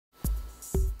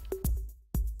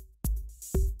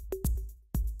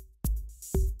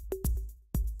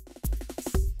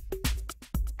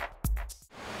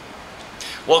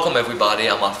Welcome everybody,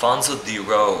 I'm Alfonso De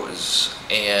Rose,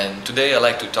 and today I'd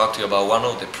like to talk to you about one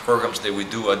of the programs that we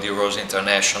do at De Rose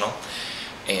International,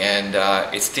 and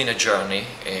it's Teen Journey.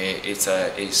 It's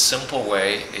a simple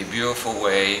way, a beautiful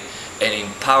way, an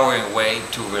empowering way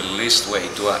to release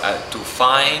weight, to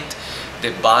find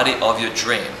the body of your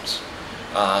dreams,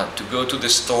 to go to the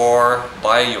store,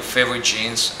 buy your favorite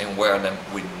jeans and wear them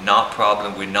with no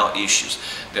problem, with no issues.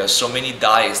 There are so many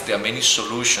diets, there are many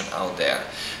solutions out there.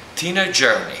 Teen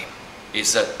Journey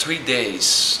is a 3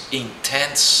 days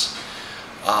intense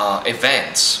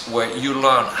events where you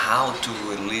learn how to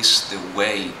release the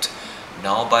weight,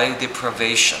 not by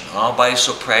deprivation, not by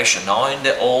suppression, not in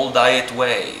the old diet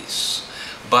ways,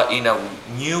 but in a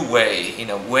new way, in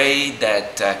a way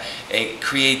that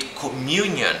create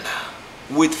communion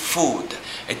with food.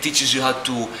 It teaches you how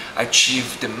to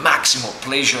achieve the maximum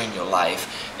pleasure in your life.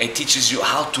 It teaches you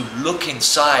how to look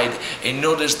inside and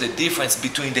notice the difference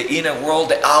between the inner world,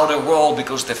 the outer world,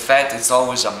 because the fat is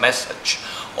always a message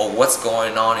of what's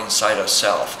going on inside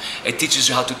ourselves. It teaches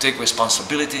you how to take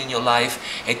responsibility in your life.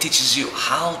 It teaches you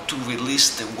how to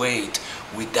release the weight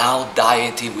without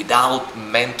dieting, without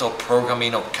mental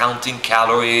programming or counting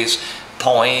calories,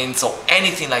 points, or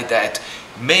anything like that.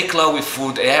 Make love with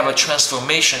food and have a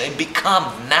transformation and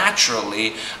become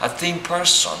naturally a thin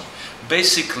person,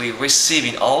 basically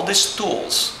receiving all these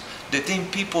tools, the thin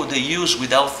people they use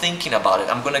without thinking about it.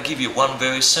 I'm going to give you one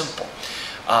very simple.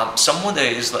 Someone that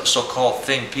is so-called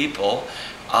thin people,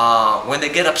 when they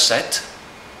get upset,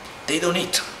 they don't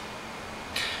eat.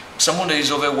 Someone that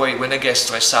is overweight, when they get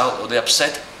stressed out or they're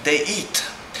upset, they eat.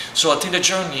 So at Teen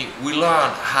Journey, we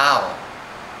learn how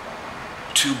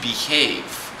to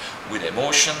behave with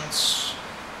emotions,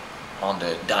 on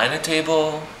the dining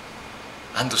table,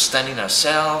 understanding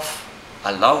ourselves,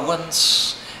 our loved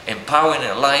ones, empowering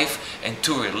our life, and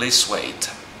to release weight.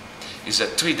 It's a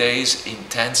 3 days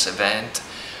intense event.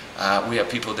 We have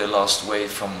people that lost weight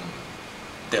from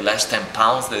the last 10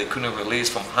 pounds that they couldn't release,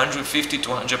 from 150 to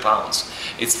 100 pounds.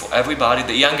 It's for everybody.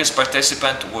 The youngest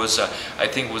participant was, I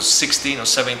think, was 16 or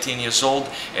 17 years old,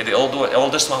 and the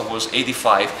oldest one was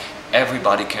 85.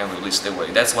 Everybody can release the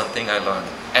weight. That's one thing I learned.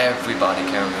 Everybody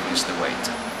can release the weight.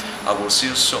 I will see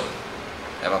you soon.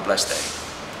 Have a blessed day.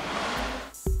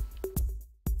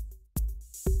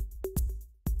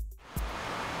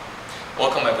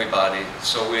 Welcome everybody.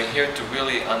 So we're here to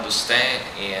really understand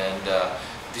and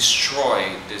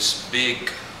destroy this big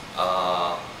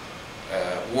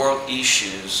world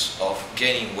issues of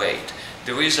gaining weight.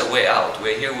 There is a way out.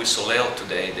 We're here with Soleil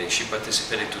today. She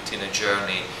participated to Teen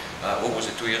Journey. What was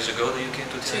it, 2 years ago that you came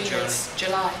to Teen Journey? 2 years,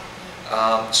 July.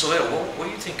 Soleil, what do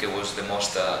you think it was the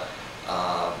most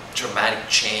dramatic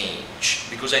change?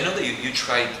 Because I know that you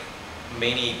tried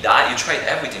many diets, you tried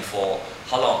everything for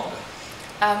how long?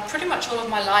 Pretty much all of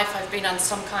my life I've been on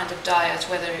some kind of diet,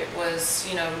 whether it was,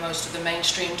 most of the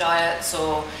mainstream diets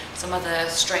or some other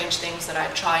strange things that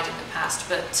I've tried in the past.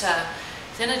 But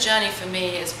Teen Journey for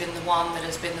me has been the one that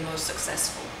has been the most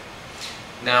successful.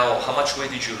 Now, how much weight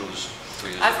did you lose?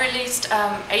 I've released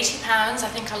 80 pounds. I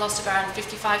think I lost around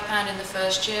 55 pounds in the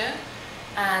first year.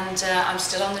 And I'm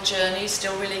still on the journey,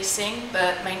 still releasing,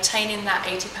 but maintaining that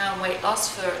 80-pound weight loss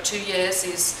for 2 years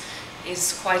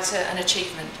is quite an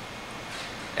achievement.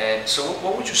 And so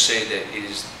what would you say that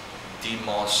is the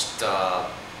most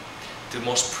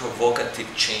provocative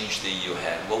change that you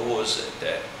had? What was it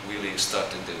that really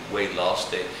started the weight loss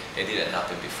that it didn't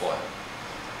happen before?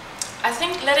 I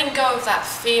think letting go of that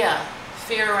fear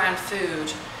around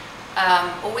food,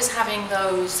 always having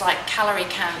those like calorie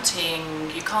counting,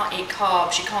 you can't eat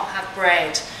carbs, you can't have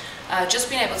bread, just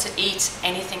being able to eat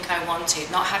anything I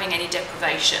wanted, not having any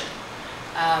deprivation.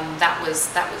 That was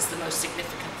the most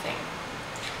significant thing.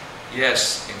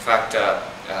 Yes, in fact,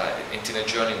 in Teen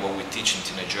Journey, what we teach in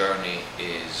Teen Journey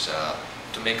is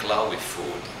to make love with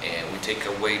food, and we take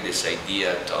away this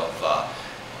idea of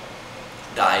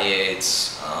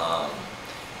diets,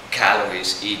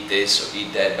 calories, eat this or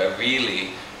eat that, but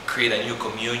really create a new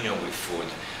communion with food.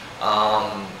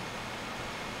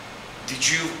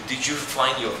 Did you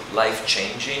find your life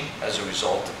changing as a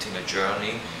result of Teen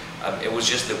Journey? It was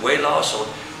just the weight loss, or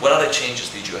what other changes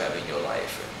did you have in your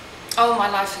life? Oh, my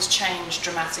life has changed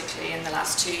dramatically in the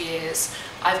last 2 years.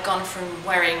 I've gone from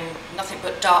wearing nothing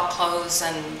but dark clothes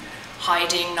and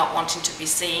hiding, not wanting to be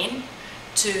seen,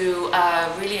 to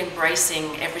really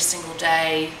embracing every single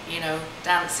day,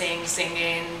 dancing,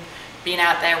 singing, being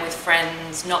out there with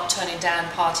friends, not turning down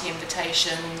party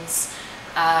invitations,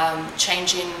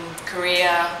 changing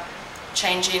career,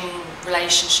 changing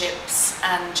relationships,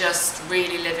 and just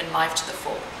really living life to the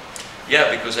full. Yeah,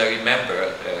 because I remember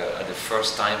at the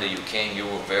first time that you came, you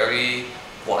were very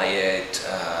quiet,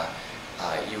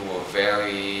 you were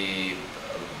very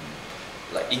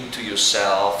like into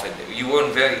yourself, and you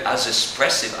weren't very as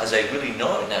expressive as I really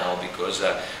know now, because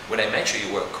when I met you,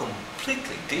 you were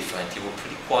completely different. You were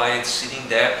pretty quiet, sitting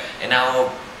there, and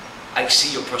now I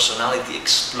see your personality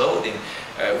exploding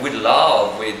with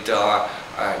love, with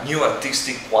new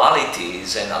artistic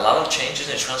qualities, and a lot of changes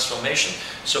and transformation.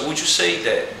 So would you say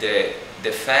that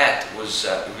the fat was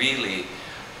really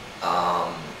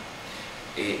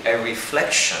a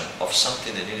reflection of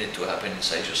something that needed to happen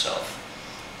inside yourself?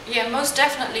 Yeah, most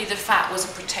definitely the fat was a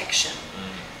protection.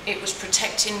 It was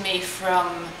protecting me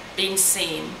from being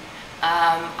seen.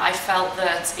 I felt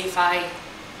that if I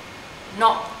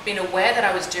not been aware that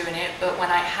I was doing it, but when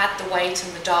I had the weight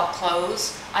and the dark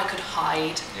clothes, I could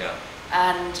hide. Yeah.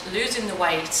 And losing the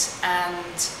weight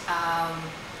and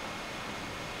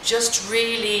just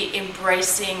really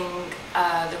embracing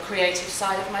the creative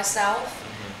side of myself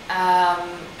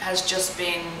has just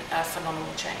been a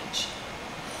phenomenal change.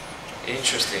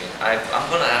 Interesting. I'm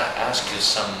going to ask you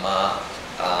some a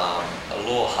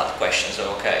little hot questions.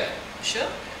 Okay. Sure.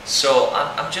 So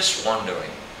I'm just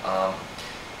wondering,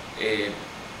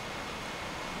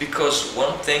 because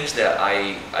one thing that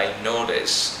I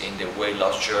notice in the weight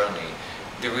loss journey,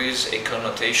 there is a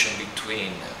connotation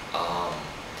between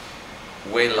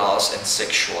weight loss and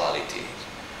sexuality.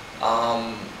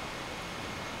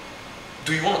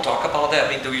 Do you want to talk about that? I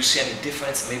mean, do you see any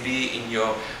difference maybe in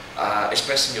your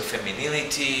expressing your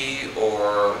femininity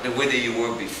or the way that you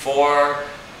were before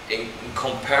in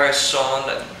comparison?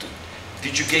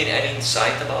 Did you gain any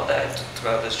insight about that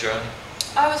throughout this journey?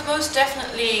 I was most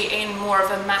definitely in more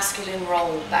of a masculine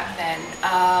role back then.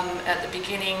 At the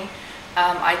beginning,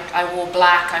 I wore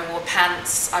black, I wore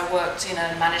pants, I worked in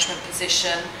a management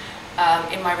position.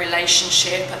 In my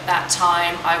relationship at that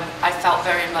time, I felt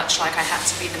very much like I had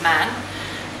to be the man.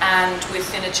 And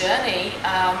within a journey,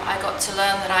 I got to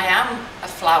learn that I am a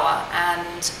flower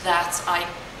and that I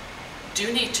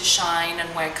do need to shine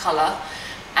and wear colour,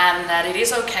 and that it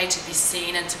is okay to be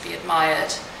seen and to be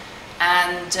admired.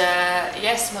 And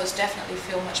yes, most definitely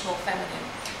feel much more feminine.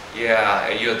 Yeah,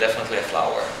 you're definitely a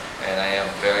flower, and I am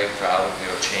very proud of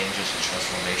your changes and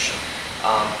transformation.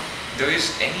 There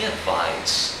is any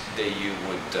advice that you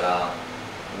would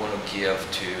want to give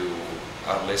to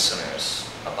our listeners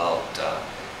about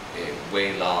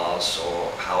weight loss,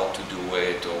 or how to do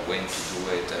it, or when to do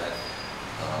it?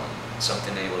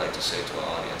 Something that you would like to say to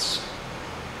our audience?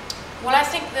 Well, I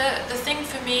think the thing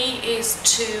for me is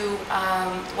to,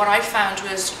 what I found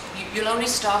was you'll only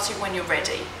start it when you're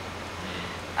ready.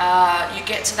 You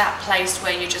get to that place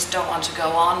where you just don't want to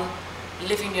go on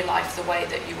living your life the way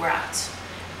that you were at.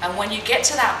 And when you get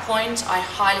to that point, I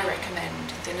highly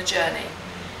recommend Within a Journey.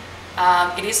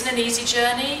 It isn't an easy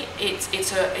journey.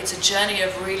 It's a journey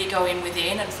of really going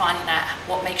within and finding out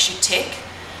what makes you tick,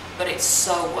 but it's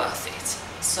so worth it.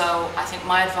 So I think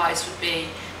my advice would be,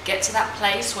 get to that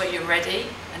place where you're ready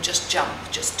and just jump,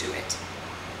 just do it.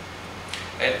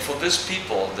 And for these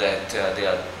people that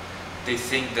they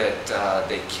think that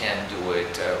they can't do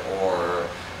it, or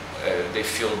they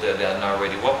feel that they are not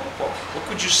ready, what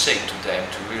could you say to them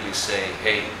to really say,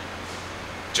 hey,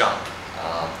 jump,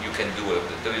 you can do it?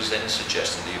 There is any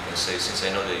suggestion that you can say, since I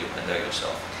know that you've been there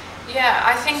yourself? Yeah,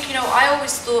 I think, I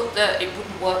always thought that it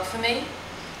wouldn't work for me,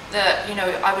 that,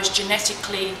 I was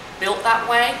genetically built that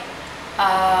way.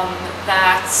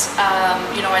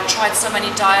 I tried so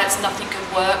many diets, nothing could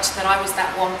work, that I was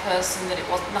that one person that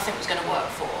nothing was going to work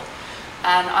for.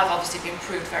 And I've obviously been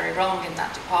proved very wrong in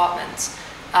that department.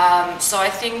 So I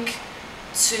think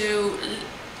to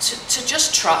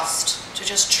just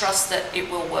trust that it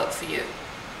will work for you.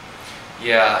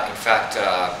 Yeah, in fact,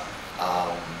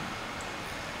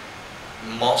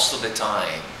 most of the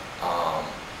time,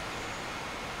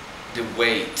 the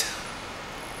weight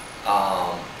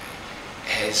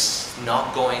is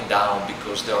not going down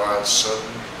because there are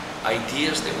certain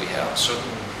ideas that we have,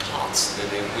 certain thoughts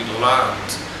that we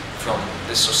learned from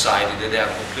the society that they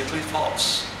are completely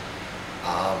false.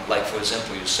 Like, for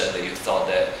example, you said that you thought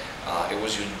that it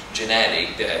was your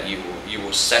genetic, that you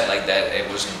were set like that, it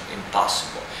was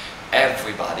impossible.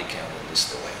 Everybody can release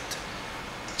the weight.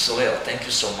 Soleil, thank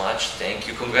you so much. Thank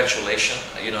you. Congratulations.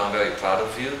 I'm very proud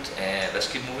of you, and let's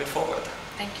keep moving forward.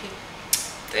 Thank you.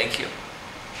 Thank you.